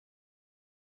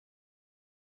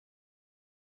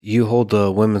You hold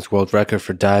the women's world record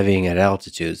for diving at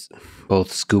altitudes,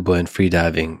 both scuba and free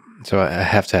diving. So I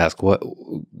have to ask, what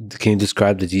can you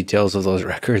describe the details of those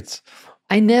records?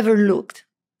 I never looked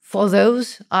for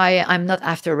those. I'm not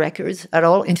after records at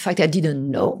all. In fact, I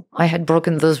didn't know I had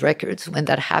broken those records when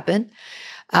that happened.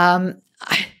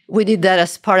 We did that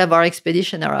as part of our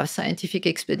expedition, our scientific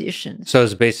expedition. So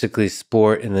it's basically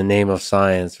sport in the name of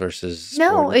science versus No,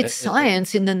 sport. it's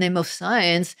science in the name of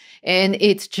science. And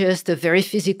it's just a very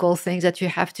physical thing that you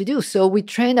have to do. So we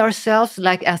trained ourselves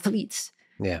like athletes.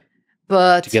 Yeah.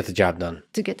 But To get the job done.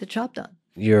 To get the job done.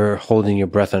 You're holding your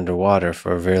breath underwater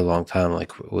for a very long time,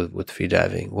 like with free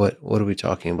diving. What are we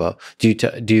talking about? Do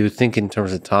you think in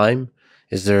terms of time?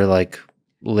 Is there like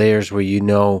layers where you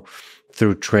know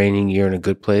through training you're in a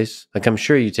good place? Like I'm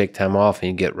sure you take time off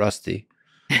and you get rusty,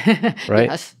 right?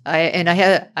 Yes,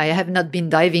 I have not been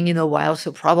diving in a while,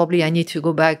 so probably I need to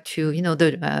go back to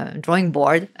the drawing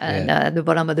board and at the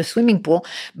bottom of the swimming pool.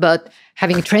 But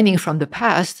having training from the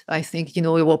past, I think it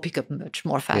will pick up much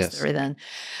more faster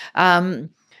than.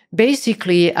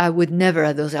 Basically, I would never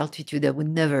at those altitudes. I would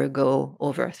never go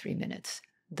over 3 minutes.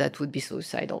 That would be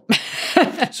suicidal.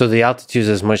 So the altitude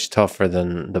is much tougher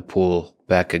than the pool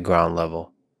back at ground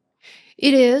level.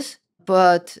 It is.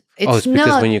 But it's because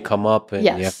not, when you come up and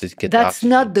you have to get that's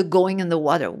not the going in the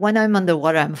water. When I'm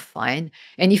underwater, I'm fine.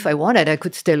 And if I wanted, I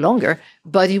could stay longer,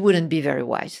 but it wouldn't be very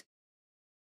wise.